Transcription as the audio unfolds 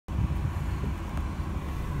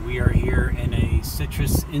We are here in a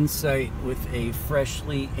Citrus Insight with a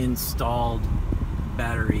freshly installed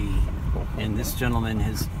battery, and this gentleman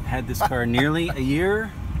has had this car nearly a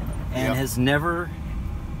year and has never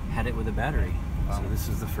had it with a battery. So this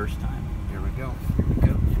is the first time. Here we go. Here we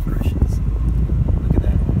go. Impressions. Look at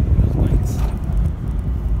that. Those lights.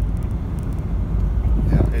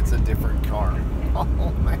 Yeah, it's a different car. Oh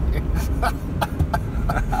man.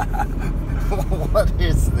 What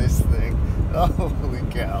is this thing? Holy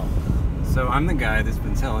cow. So I'm the guy that's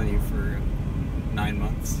been telling you for 9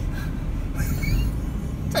 months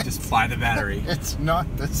to just buy the battery. It's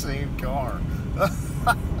not the same car.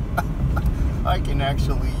 I can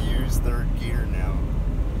actually use third gear now.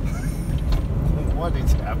 What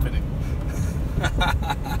is happening?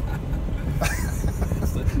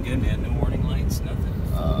 It's looking good, man. No warning lights, nothing.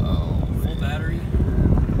 Oh, full battery.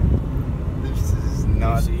 This is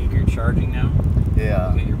not. See, you're charging now.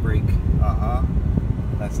 Yeah. Get your brake. Uh-huh.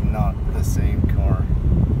 That's not the same car.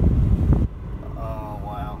 Oh,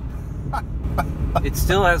 wow. It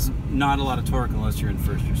still has not a lot of torque unless you're in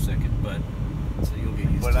first or second, but so you'll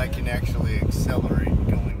get used to it. But I can actually accelerate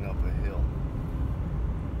going up a hill.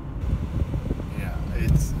 Yeah,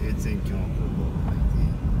 it's incomparable.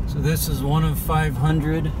 So this is one of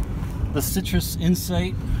 500, the Citrus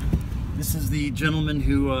Insight. This is the gentleman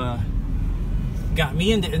who got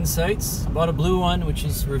me into Insights. Bought a blue one, which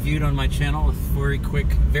is reviewed on my channel. A very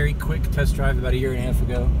quick test drive about 1.5 years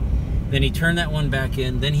ago. Then he turned that one back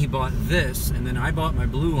in. Then he bought this, and then I bought my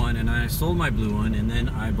blue one, and I sold my blue one, and then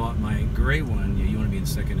I bought my gray one. Yeah, you want to be in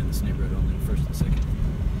second in this neighborhood, only first and second.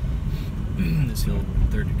 This hill,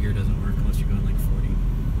 third gear doesn't work unless you're going like 40.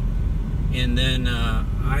 And then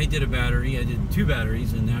I did a battery. I did 2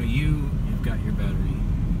 batteries, and now you've got your battery.